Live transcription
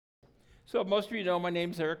So most of you know my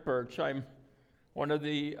name's Eric Burch. I'm one of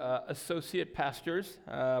the associate pastors.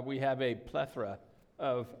 We have a plethora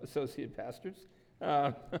of associate pastors.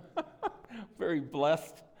 Very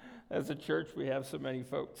blessed as a church. We have so many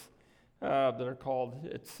folks that are called.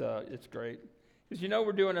 It's great. Because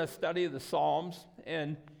we're doing a study of the Psalms,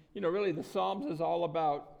 and really the Psalms is all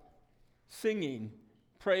about singing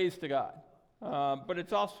praise to God. But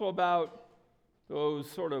it's also about those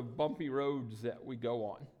sort of bumpy roads that we go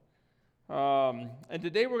on. And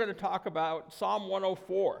today we're going to talk about Psalm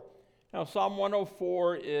 104. Now, Psalm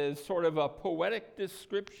 104 is sort of a poetic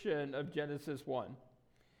description of Genesis 1.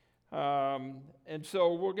 And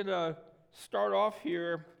so we're going to start off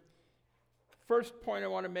here. First point I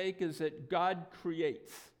want to make is that God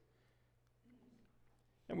creates.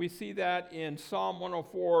 And we see that in Psalm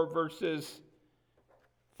 104, verses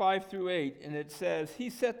 5 through 8. And it says, "He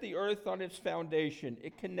set the earth on its foundation.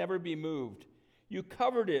 It can never be moved. You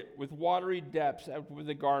covered it with watery depths as with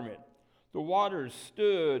a garment. The waters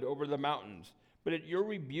stood over the mountains, but at your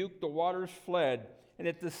rebuke the waters fled, and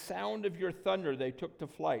at the sound of your thunder they took to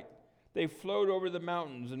flight. They flowed over the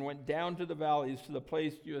mountains and went down to the valleys to the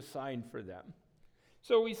place you assigned for them."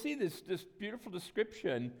 So we see this beautiful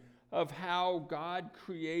description of how God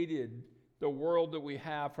created the world that we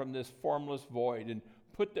have from this formless void and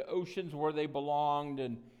put the oceans where they belonged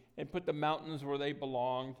and put the mountains where they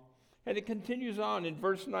belonged. And it continues on. In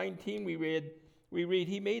verse 19, we read,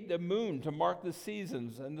 "He made the moon to mark the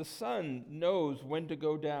seasons, and the sun knows when to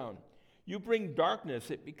go down. You bring darkness,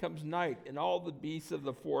 it becomes night, and all the beasts of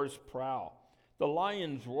the forest prowl. The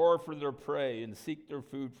lions roar for their prey and seek their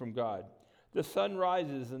food from God. The sun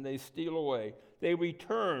rises, and they steal away. They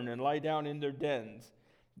return and lie down in their dens.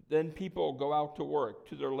 Then people go out to work,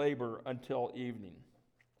 to their labor until evening."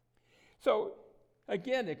 So,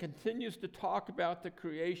 again, it continues to talk about the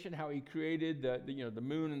creation, how he created the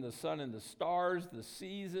moon and the sun and the stars, the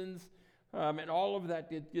seasons, and all of that.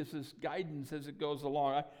 It gives us guidance as it goes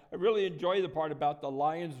along. I really enjoy the part about the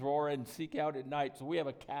lions roar and seek out at night. So we have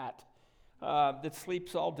a cat that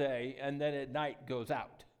sleeps all day and then at night goes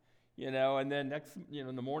out, and then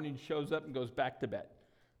in the morning shows up and goes back to bed.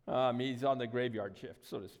 He's on the graveyard shift,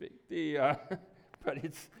 so to speak. But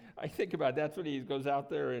I think about it, that's when he goes out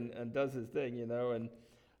there and does his thing,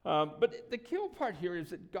 But the key part here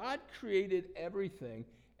is that God created everything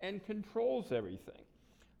and controls everything.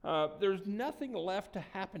 There's nothing left to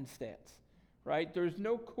happenstance, right? There's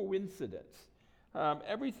no coincidence.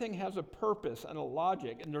 Everything has a purpose and a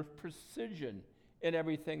logic, and there's precision in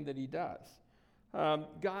everything that he does.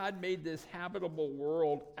 God made this habitable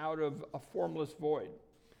world out of a formless void.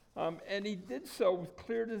 And he did so with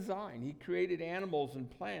clear design. He created animals and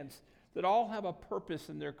plants that all have a purpose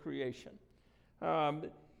in their creation.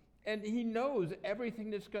 And he knows everything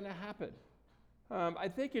that's going to happen. I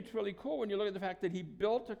think it's really cool when you look at the fact that he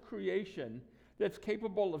built a creation that's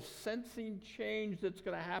capable of sensing change that's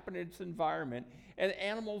going to happen in its environment, and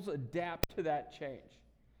animals adapt to that change.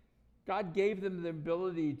 God gave them the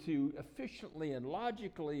ability to efficiently and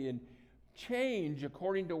logically and change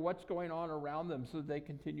according to what's going on around them so that they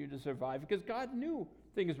continue to survive, because God knew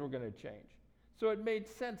things were going to change. So it made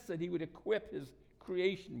sense that he would equip his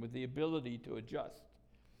creation with the ability to adjust.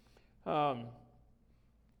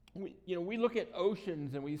 We look at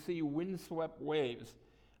oceans and we see windswept waves,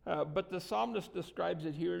 but the psalmist describes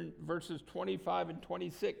it here in verses 25 and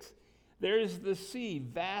 26. "There is the sea,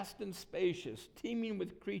 vast and spacious, teeming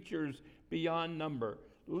with creatures beyond number,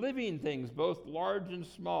 living things both large and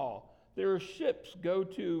small. There are ships go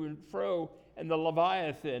to and fro, and the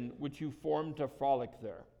Leviathan, which you formed to frolic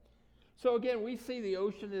there." So again, we see the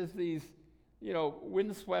ocean as these,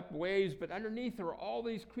 windswept waves, but underneath there are all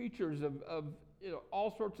these creatures of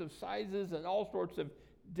all sorts of sizes and all sorts of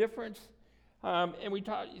difference. And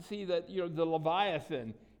you see that, the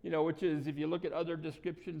Leviathan, which is, if you look at other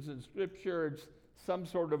descriptions in Scripture, it's some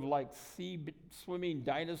sort of like sea-swimming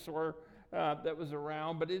dinosaur that was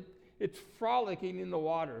around, but it's frolicking in the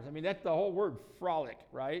waters. I mean, that's the whole word, frolic,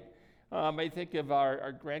 right? I think of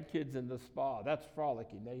our grandkids in the spa. That's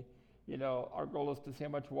frolicking. Our goal is to see how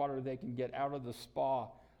much water they can get out of the spa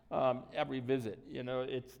every visit.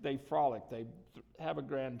 They frolic. They have a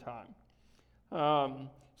grand time.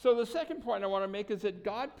 So the second point I want to make is that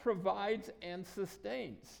God provides and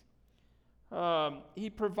sustains. He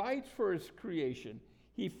provides for his creation.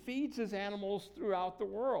 He feeds his animals throughout the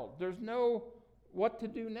world. There's no what to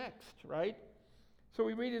do next, right? So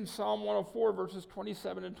we read in Psalm 104, verses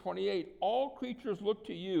 27 and 28, "All creatures look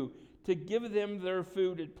to you to give them their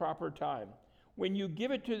food at proper time. When you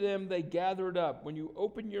give it to them, they gather it up. When you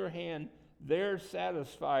open your hand, they're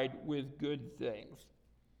satisfied with good things."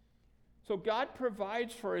 So God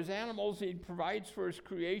provides for his animals, he provides for his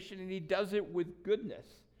creation, and he does it with goodness,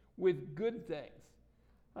 with good things.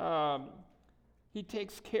 He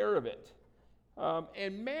takes care of it.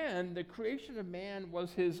 And man, the creation of man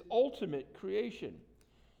was his ultimate creation.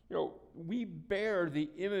 We bear the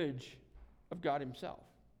image of God himself.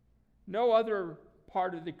 No other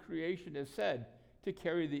part of the creation is said to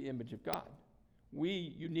carry the image of God.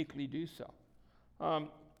 We uniquely do so.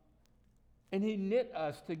 And he knit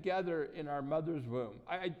us together in our mother's womb.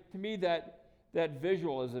 To me, that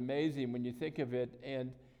visual is amazing when you think of it,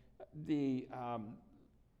 and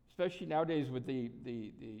especially nowadays with the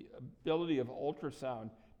ability of ultrasound,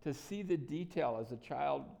 to see the detail as a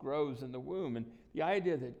child grows in the womb, and the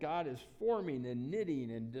idea that God is forming and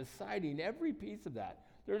knitting and deciding every piece of that.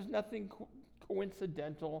 There's nothing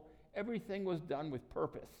coincidental. Everything was done with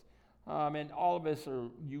purpose. And all of us are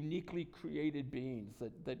uniquely created beings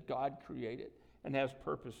that God created and has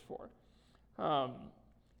purpose for.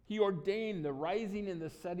 He ordained the rising and the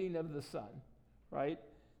setting of the sun, right?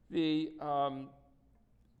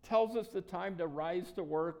 Tells us the time to rise to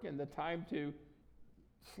work and the time to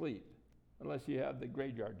sleep. Unless you have the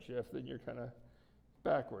graveyard shift, then you're kind of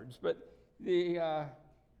backwards. But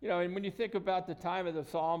and when you think about the time of the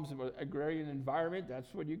Psalms and agrarian environment,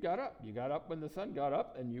 that's when you got up. You got up when the sun got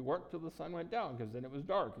up, and you worked till the sun went down, because then it was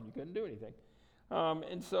dark and you couldn't do anything.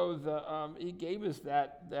 And so he gave us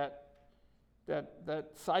that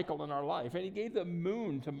cycle in our life, and he gave the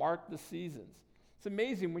moon to mark the seasons. It's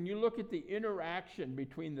amazing when you look at the interaction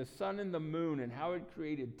between the sun and the moon and how it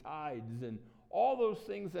created tides and all those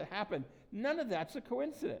things that happen. None of that's a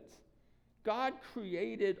coincidence. God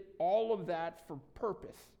created all of that for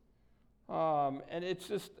purpose. And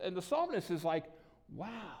the psalmist is like, wow,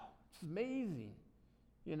 it's amazing.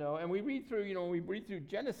 And we read through, when we read through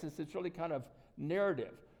Genesis, it's really kind of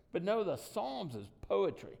narrative. But no, the Psalms is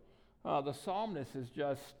poetry. The psalmist is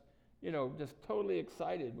just totally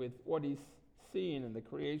excited with what he's seeing in the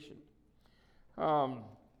creation.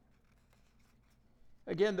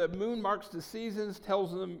 Again, the moon marks the seasons,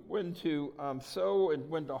 tells them when to sow and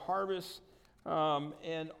when to harvest.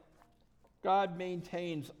 And God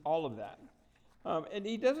maintains all of that. And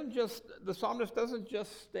the psalmist doesn't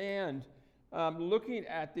just stand looking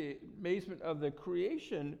at the amazement of the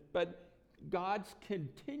creation, but God's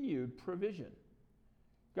continued provision.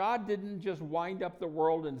 God didn't just wind up the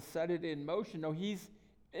world and set it in motion. No, he's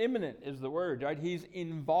immanent is the word, right? He's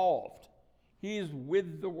involved. He is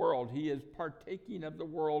with the world. He is partaking of the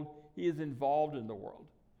world. He is involved in the world.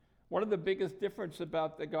 One of the biggest difference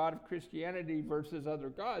about the God of Christianity versus other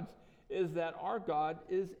gods is that our God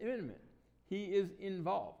is immanent. He is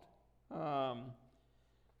involved. To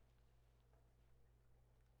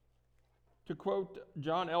quote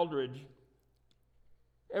John Eldredge,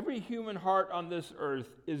 every human heart on this earth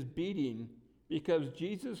is beating because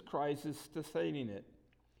Jesus Christ is sustaining it.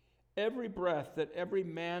 Every breath that every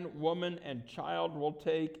man, woman, and child will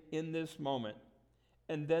take in this moment,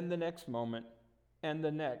 and then the next moment, and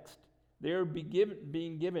the next, they are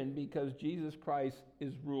being given because Jesus Christ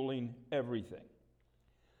is ruling everything.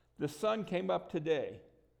 The sun came up today.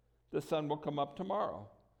 The sun will come up tomorrow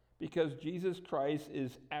because Jesus Christ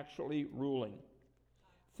is actually ruling.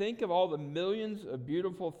 Think of all the millions of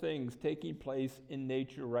beautiful things taking place in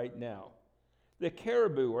nature right now. The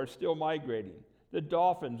caribou are still migrating. The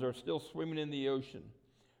dolphins are still swimming in the ocean.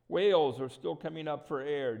 Whales are still coming up for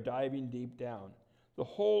air, diving deep down. The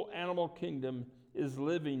whole animal kingdom is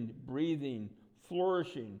living, breathing,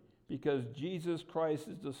 flourishing because Jesus Christ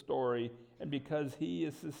is the story and because he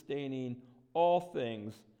is sustaining all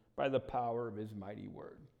things by the power of his mighty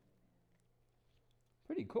word.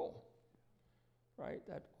 Pretty cool, right?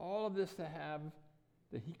 That all of this that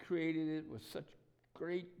he created it with such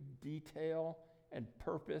great detail and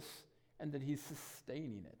purpose, and that he's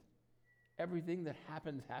sustaining it. Everything that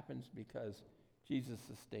happens because Jesus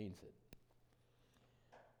sustains it.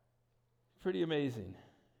 Pretty amazing.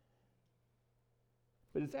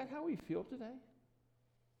 But is that how we feel today?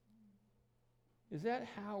 Is that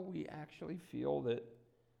how we actually feel that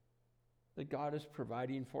God is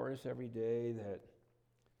providing for us every day, that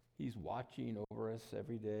he's watching over us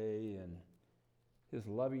every day, and his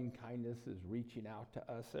loving kindness is reaching out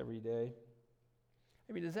to us every day?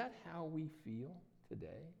 I mean, is that how we feel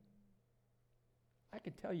today? I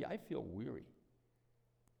can tell you, I feel weary.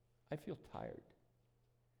 I feel tired.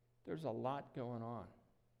 There's a lot going on.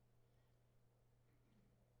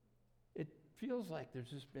 It feels like there's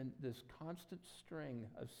just been this constant string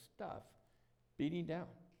of stuff beating down.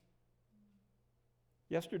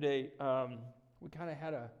 Yesterday, we kind of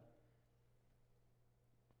had a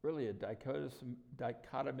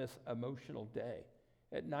dichotomous emotional day.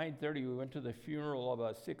 At 9:30, we went to the funeral of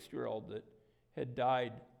a 6-year-old that had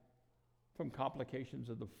died from complications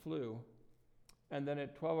of the flu. And then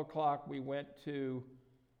at 12 o'clock, we went to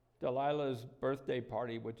Delilah's birthday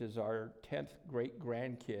party, which is our 10th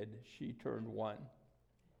great-grandkid. She turned 1.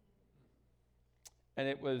 And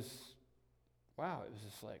it was, wow, it was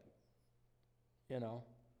just like,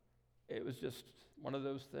 it was just one of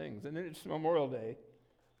those things. And then it's Memorial Day.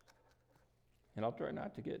 And I'll try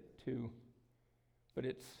not to get too, but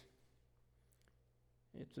it's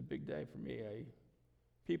a big day for me.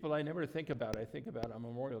 People I never think about, I think about on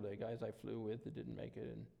Memorial Day, guys I flew with that didn't make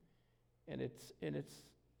it, and it's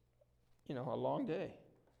a long day.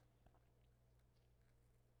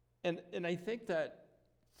 And I think that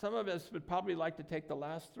some of us would probably like to take the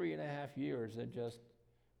last 3.5 years and just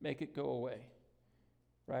make it go away,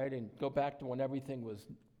 right? And go back to when everything was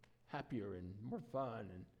happier and more fun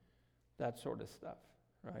and that sort of stuff,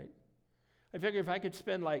 right? I figure if I could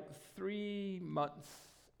spend like 3 months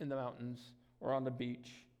in the mountains or on the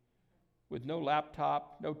beach with no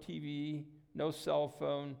laptop, no TV, no cell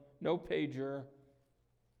phone, no pager,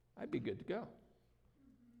 I'd be good to go.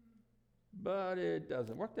 But it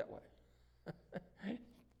doesn't work that way.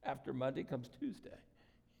 After Monday comes Tuesday,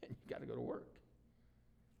 and you got to go to work.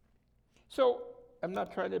 So I'm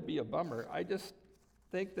not trying to be a bummer. I just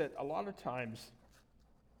think that a lot of times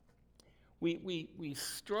we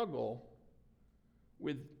struggle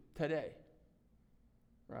with today,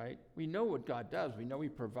 right? We know what God does. We know He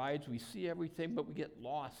provides. We see everything, but we get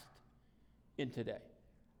lost in today.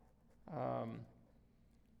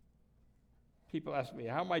 People ask me,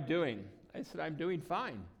 how am I doing? I said, I'm doing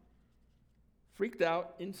fine. Freaked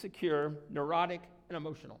out, insecure, neurotic, and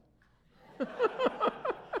emotional.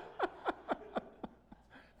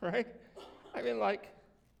 Right? I mean, like,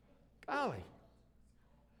 golly.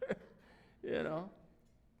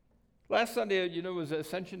 Last Sunday, was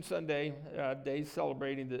Ascension Sunday, day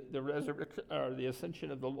celebrating the resurrection or the ascension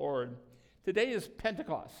of the Lord. Today is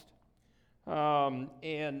Pentecost.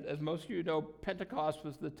 And as most of you know, Pentecost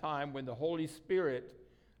was the time when the Holy Spirit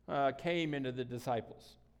came into the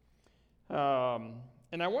disciples.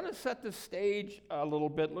 And I want to set the stage a little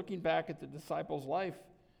bit, looking back at the disciples' life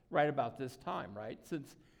right about this time, right?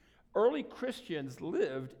 Since early Christians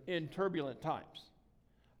lived in turbulent times.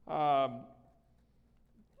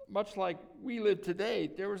 Much like we live today,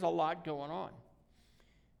 there was a lot going on.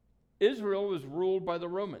 Israel was ruled by the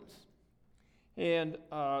Romans. And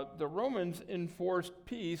the Romans enforced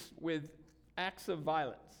peace with acts of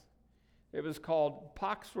violence. It was called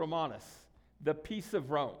Pax Romanus, the peace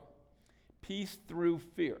of Rome. Peace through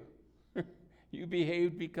fear. You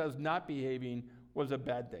behaved because not behaving was a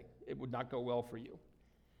bad thing. It would not go well for you.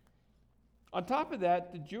 On top of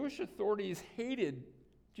that, the Jewish authorities hated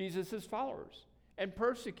Jesus' followers and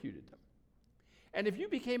persecuted them. And if you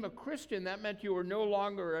became a Christian, that meant you were no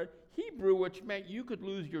longer a Hebrew, which meant you could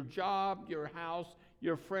lose your job, your house,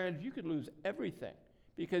 your friends. You could lose everything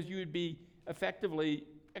because you would be effectively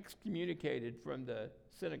excommunicated from the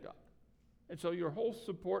synagogue. And so your whole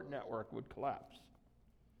support network would collapse.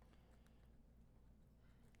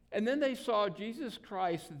 And then they saw Jesus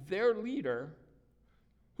Christ, their leader,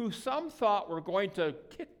 who some thought were going to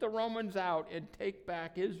kick the Romans out and take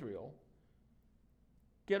back Israel,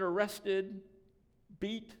 get arrested,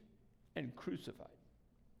 beat, and crucified.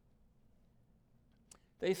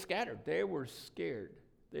 They scattered. They were scared.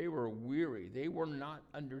 They were weary. They were not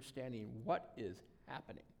understanding what is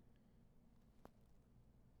happening.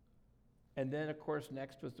 And then, of course,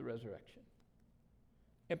 next was the resurrection.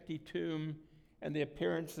 Empty tomb and the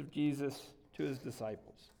appearance of Jesus to his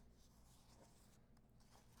disciples.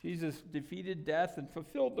 Jesus defeated death and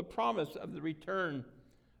fulfilled the promise of the return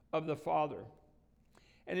of the Father.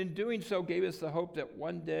 And in doing so, gave us the hope that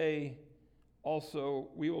one day also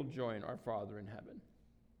we will join our Father in heaven.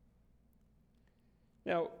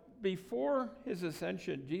 Now, before his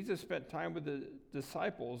ascension, Jesus spent time with the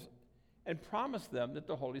disciples and promised them that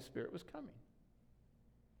the Holy Spirit was coming.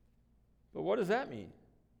 But what does that mean?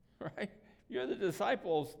 Right? You're the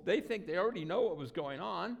disciples. They think they already know what was going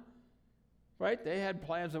on. Right? They had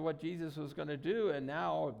plans of what Jesus was going to do, and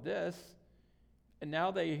now this. And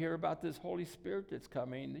now they hear about this Holy Spirit that's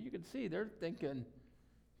coming. You can see they're thinking,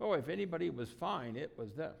 oh, if anybody was fine, it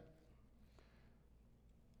was them.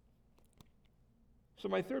 So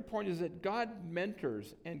my third point is that God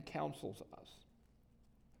mentors and counsels us.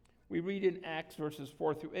 We read in Acts verses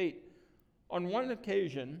 4-8, on one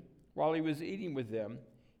occasion, while he was eating with them,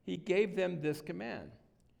 he gave them this command: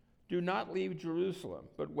 do not leave Jerusalem,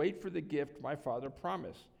 but wait for the gift my Father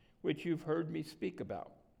promised, which you've heard me speak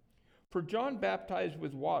about. For John baptized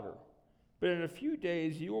with water, but in a few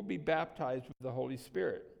days you will be baptized with the Holy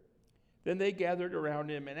Spirit." Then they gathered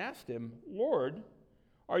around him and asked him, "Lord,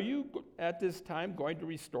 are you at this time going to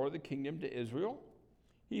restore the kingdom to Israel?"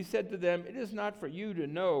 He said to them, "It is not for you to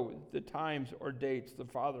know the times or dates the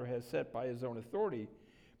Father has set by his own authority,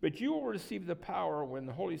 but you will receive the power when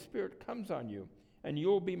the Holy Spirit comes on you, and you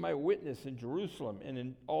will be my witness in Jerusalem and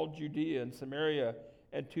in all Judea and Samaria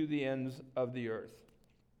and to the ends of the earth."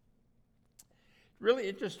 Really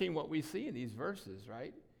interesting what we see in these verses,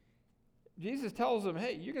 right? Jesus tells them,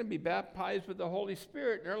 "Hey, you're going to be baptized with the Holy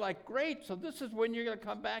Spirit." And they're like, "Great, so this is when you're going to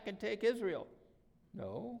come back and take Israel."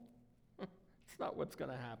 No, it's not what's going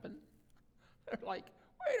to happen. They're like,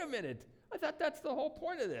 "Wait a minute, I thought that's the whole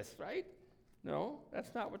point of this, right?" No,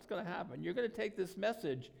 that's not what's going to happen. You're going to take this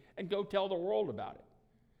message and go tell the world about it.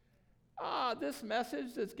 This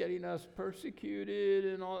message that's getting us persecuted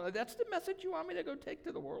and all, that's the message you want me to go take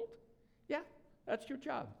to the world? Yeah, that's your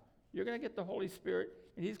job. You're going to get the Holy Spirit,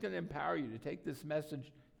 and he's going to empower you to take this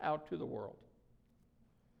message out to the world.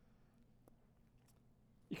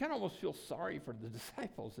 You kind of almost feel sorry for the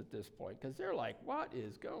disciples at this point, because they're like, "What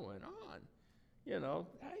is going on?"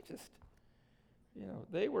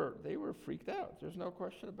 They were freaked out. There's no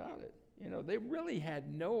question about it. They really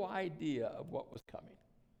had no idea of what was coming.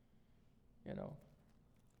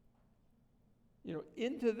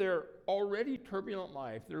 Into their already turbulent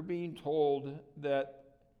life, they're being told that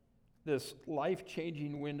this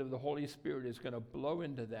life-changing wind of the Holy Spirit is going to blow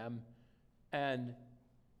into them, and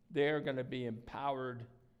they're going to be empowered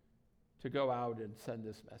to go out and send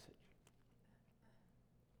this message.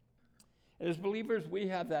 And as believers, we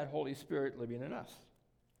have that Holy Spirit living in us.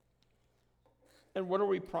 And what are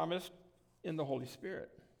we promised in the Holy Spirit?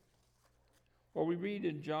 Well, we read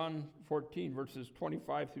in John 14, verses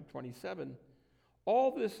 25 through 27, "All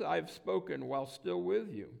this I've spoken while still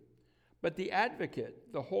with you. But the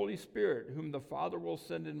Advocate, the Holy Spirit, whom the Father will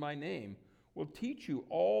send in my name, will teach you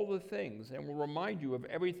all the things and will remind you of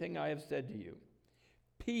everything I have said to you.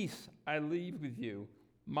 Peace I leave with you,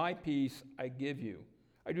 my peace I give you.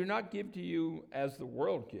 I do not give to you as the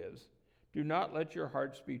world gives. Do not let your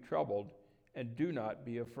hearts be troubled, and do not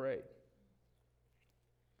be afraid."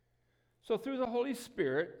 So through the Holy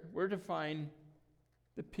Spirit, we're to find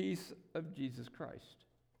the peace of Jesus Christ.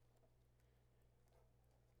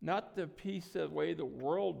 Not the peace the way the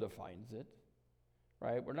world defines it,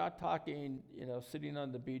 right? We're not talking, sitting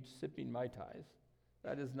on the beach sipping Mai Tais.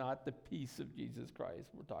 That is not the peace of Jesus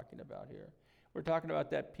Christ we're talking about here. We're talking about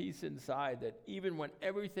that peace inside that even when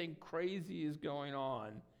everything crazy is going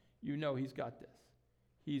on, he's got this.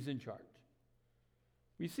 He's in charge.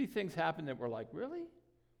 We see things happen that we're like, really?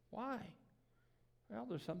 Why? Well,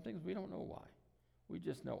 there's some things we don't know why. We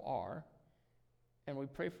just know are. And we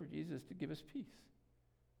pray for Jesus to give us peace.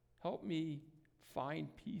 Help me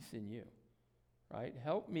find peace in you, right?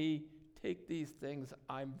 Help me take these things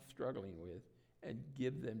I'm struggling with and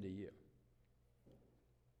give them to you.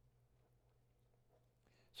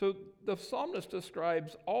 So the psalmist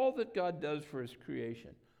describes all that God does for his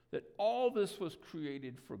creation, that all this was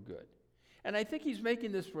created for good. And I think he's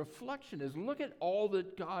making this reflection is look at all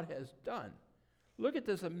that God has done. Look at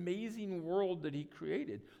this amazing world that he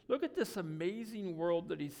created. Look at this amazing world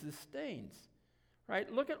that he sustains,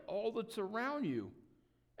 right? Look at all that's around you.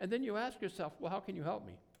 And then you ask yourself, well, how can you help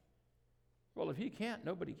me? Well, if he can't,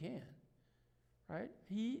 nobody can, right?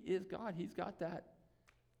 He is God. He's got that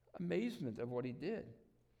amazement of what he did.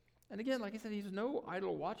 And again, like I said, he's no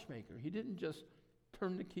idle watchmaker. He didn't just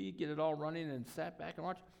turn the key, get it all running, and sat back and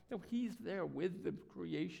watched. No, he's there with the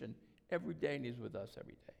creation every day, and he's with us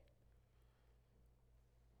every day.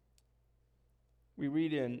 We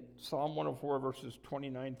read in Psalm 104, verses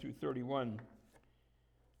 29 through 31,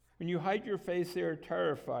 "When you hide your face, they are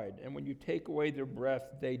terrified, and when you take away their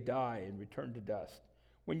breath, they die and return to dust.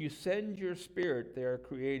 When you send your spirit, they are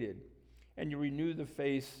created, and you renew the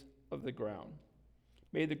face of the ground.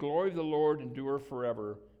 May the glory of the Lord endure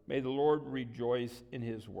forever. May the Lord rejoice in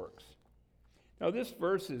his works." Now, this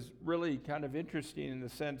verse is really kind of interesting in the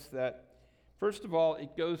sense that, first of all,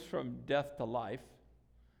 it goes from death to life,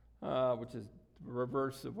 which is the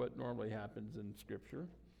reverse of what normally happens in Scripture,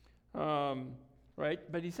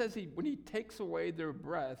 right? But he says when he takes away their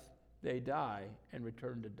breath, they die and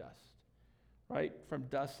return to dust, right? From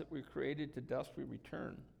dust that we created to dust we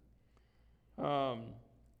return.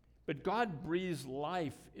 But God breathes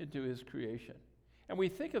life into his creation. And we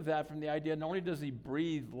think of that from the idea, not only does he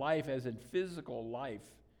breathe life as in physical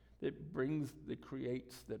life that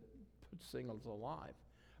creates, that puts things alive,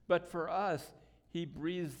 but for us, he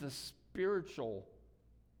breathes the spiritual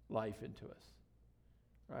life into us,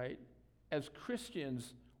 right? As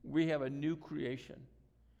Christians, we have a new creation.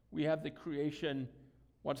 We have the creation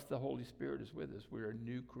once the Holy Spirit is with us. We're a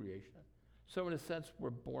new creation. So in a sense, we're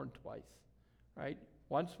born twice, right?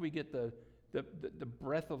 Once we get the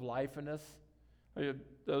breath of life in us,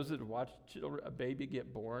 those that watch a baby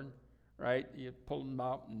get born, right? You pull them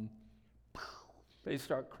out and they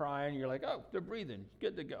start crying. You're like, oh, they're breathing.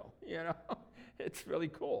 Good to go. It's really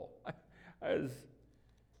cool. I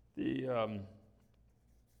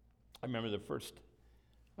remember the first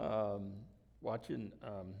watching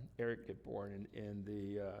Eric get born, and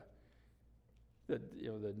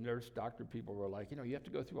the nurse doctor people were like, you have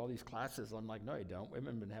to go through all these classes. I'm like, no, you don't.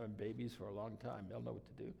 Women have been having babies for a long time. They'll know what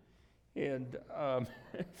to do. And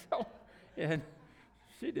and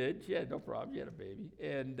she did. She had no problem. She had a baby.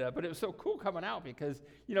 And but it was so cool coming out because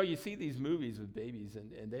you see these movies with babies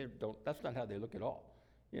and they don't. That's not how they look at all.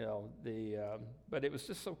 But it was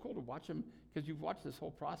just so cool to watch them because you've watched this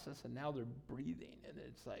whole process and now they're breathing and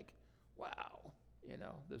it's like, wow,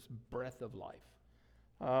 this breath of life.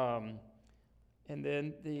 And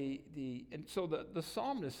then so the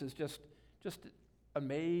psalmist is just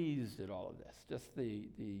amazed at all of this, just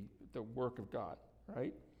the work of God,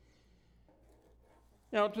 right?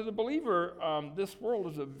 Now, to the believer, this world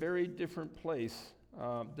is a very different place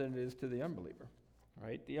than it is to the unbeliever,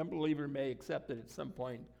 right? The unbeliever may accept that at some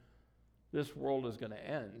point this world is going to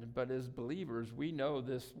end, but as believers, we know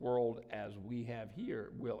this world as we have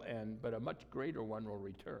here will end, but a much greater one will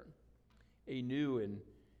return. A new and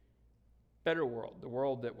better world, the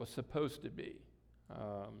world that was supposed to be.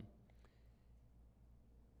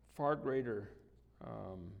 Far greater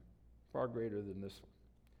than this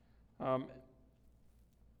one.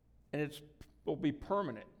 And it will be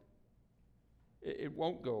permanent. It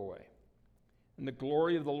won't go away. And the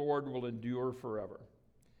glory of the Lord will endure forever.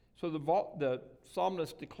 So the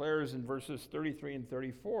psalmist declares in verses 33 and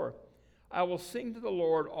 34, I will sing to the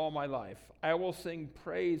Lord all my life. I will sing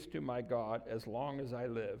praise to my God as long as I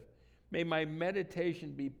live. May my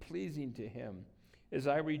meditation be pleasing to him as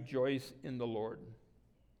I rejoice in the Lord.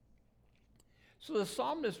 So the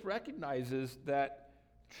psalmist recognizes that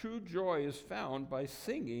true joy is found by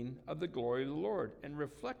singing of the glory of the Lord and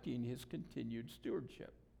reflecting his continued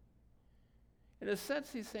stewardship. In a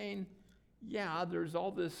sense, he's saying, yeah, there's all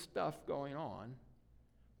this stuff going on,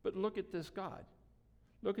 but look at this God.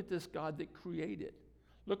 Look at this God that created.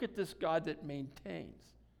 Look at this God that maintains.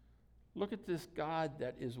 Look at this God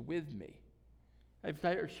that is with me. I've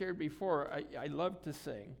shared before, I love to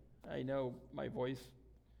sing. I know my voice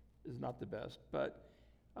is not the best, but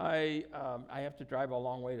I have to drive a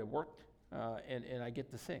long way to work, and I get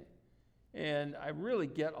to sing. And I really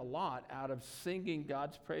get a lot out of singing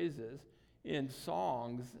God's praises in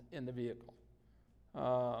songs in the vehicle.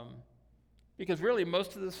 Because really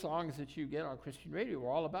most of the songs that you get on Christian radio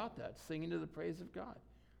are all about that, singing to the praise of God,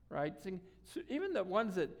 right? So even the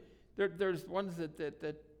ones that, there's ones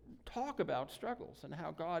that talk about struggles and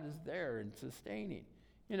how God is there and sustaining.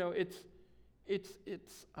 It's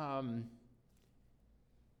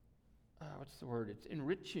what's the word? It's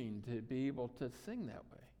enriching to be able to sing that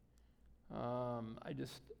way.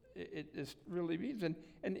 It just really means,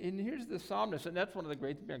 and here's the psalmist, and that's one of the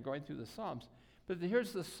great things going through the Psalms. But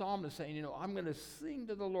here's the psalmist saying, I'm going to sing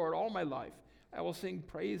to the Lord all my life. I will sing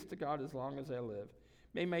praise to God as long as I live.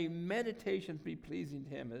 May my meditations be pleasing to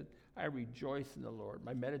him as I rejoice in the Lord.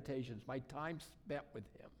 My meditations, my time spent with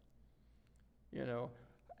him.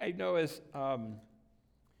 I know as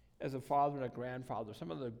a father and a grandfather,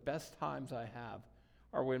 some of the best times I have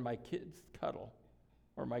are when my kids cuddle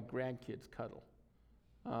or my grandkids cuddle.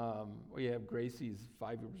 We have Gracie's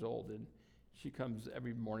 5 years old, and she comes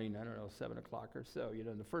every morning, 7 o'clock or so.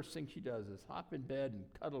 And the first thing she does is hop in bed and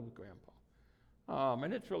cuddle with Grandpa.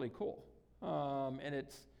 And it's really cool. And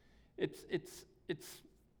it's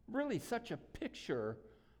really such a picture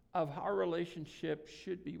of how our relationship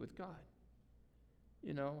should be with God.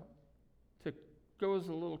 To go as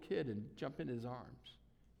a little kid and jump in his arms.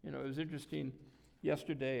 It was interesting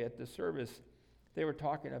yesterday at the service, they were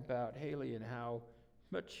talking about Haley and how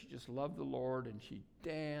much she just loved the Lord, and she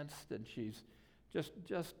danced, and she's just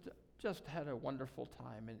had a wonderful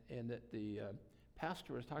time. And that the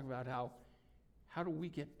pastor was talking about how do we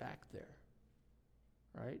get back there,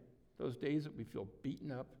 right? Those days that we feel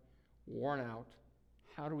beaten up, worn out,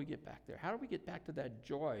 how do we get back there? How do we get back to that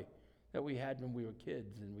joy that we had when we were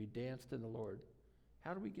kids and we danced in the Lord?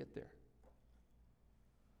 How do we get there?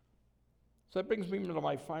 So that brings me to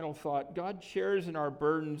my final thought. God shares in our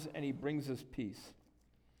burdens and he brings us peace.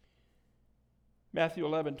 Matthew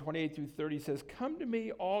 11, 28 through 30 says, Come to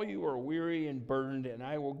me, all you are weary and burdened, and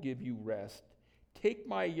I will give you rest. Take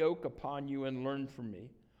my yoke upon you and learn from me,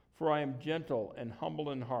 for I am gentle and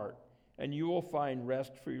humble in heart, and you will find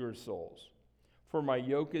rest for your souls. For my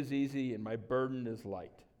yoke is easy and my burden is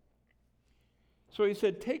light. So he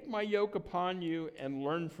said, take my yoke upon you and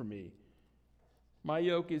learn from me. My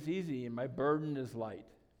yoke is easy and my burden is light.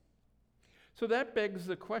 So that begs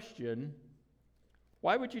the question,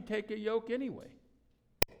 why would you take a yoke anyway?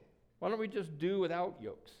 Why don't we just do without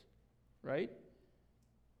yokes, right?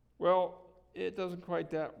 Well, it doesn't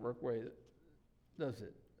quite that work way, does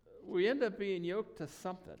it? We end up being yoked to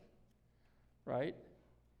something, right?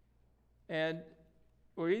 And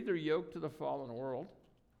we're either yoked to the fallen world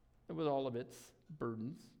and with all of its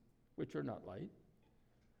burdens, which are not light,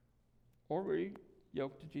 or we're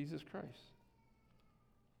yoked to Jesus Christ.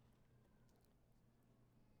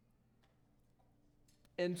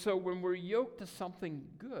 And so when we're yoked to something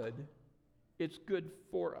good, it's good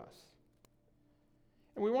for us.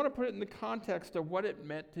 And we want to put it in the context of what it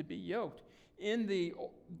meant to be yoked. In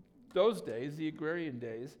those days, the agrarian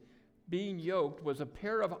days, being yoked was a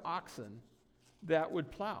pair of oxen that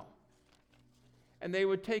would plow. And they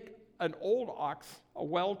would take an old ox, a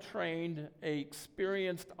well-trained, a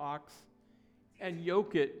experienced ox, and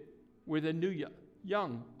yoke it with a new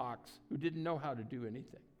young ox who didn't know how to do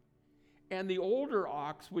anything. And the older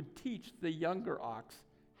ox would teach the younger ox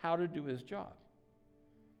how to do his job,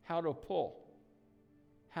 how to pull,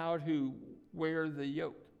 how to wear the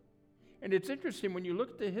yoke. And it's interesting, when you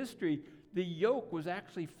look at the history, the yoke was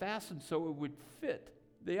actually fastened so it would fit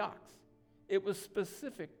the ox. It was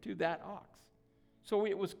specific to that ox, so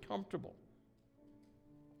it was comfortable.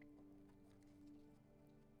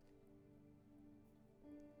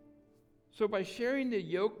 So by sharing the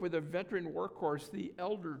yoke with a veteran workhorse, the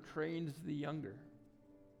elder trains the younger.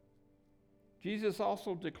 Jesus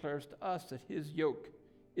also declares to us that his yoke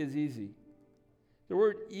is easy. The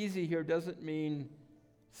word easy here doesn't mean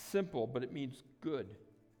simple, but it means good.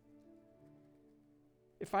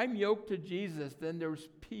 If I'm yoked to Jesus, then there's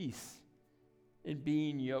peace in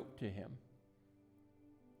being yoked to him.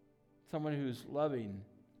 Someone who's loving,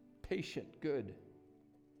 patient, good.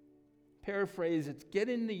 Paraphrase, it's get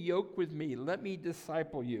in the yoke with me. Let me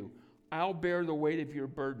disciple you. I'll bear the weight of your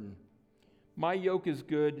burden. My yoke is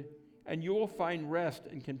good, and you will find rest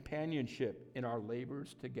and companionship in our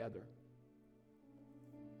labors together.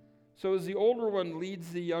 So as the older one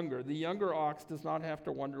leads the younger ox does not have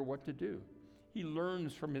to wonder what to do. He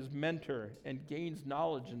learns from his mentor and gains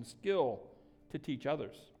knowledge and skill to teach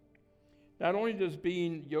others. Not only does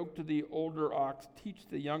being yoked to the older ox teach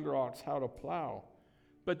the younger ox how to plow,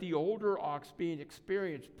 but the older ox, being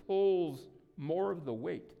experienced, pulls more of the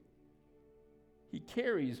weight. He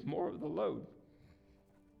carries more of the load.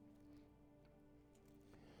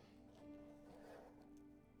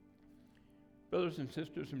 Brothers and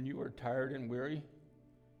sisters, when you are tired and weary,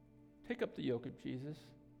 take up the yoke of Jesus.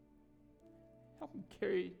 Help him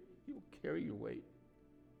carry, he will carry your weight.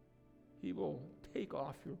 He will take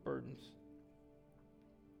off your burdens.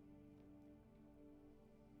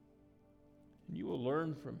 And you will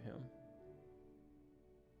learn from him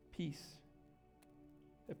peace,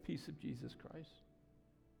 the peace of Jesus Christ.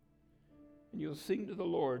 And you'll sing to the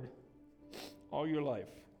Lord all your life.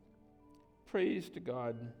 Praise to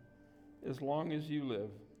God as long as you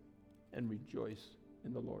live, and rejoice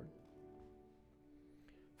in the Lord.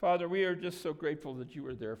 Father, we are just so grateful that you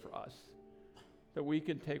are there for us, that we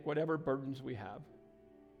can take whatever burdens we have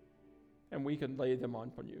and we can lay them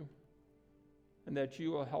on you, and that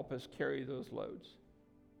you will help us carry those loads.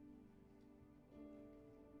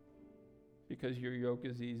 Because your yoke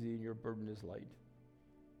is easy and your burden is light.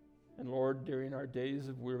 And Lord, during our days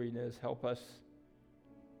of weariness, help us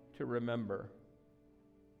to remember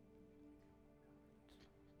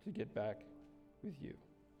to get back with you.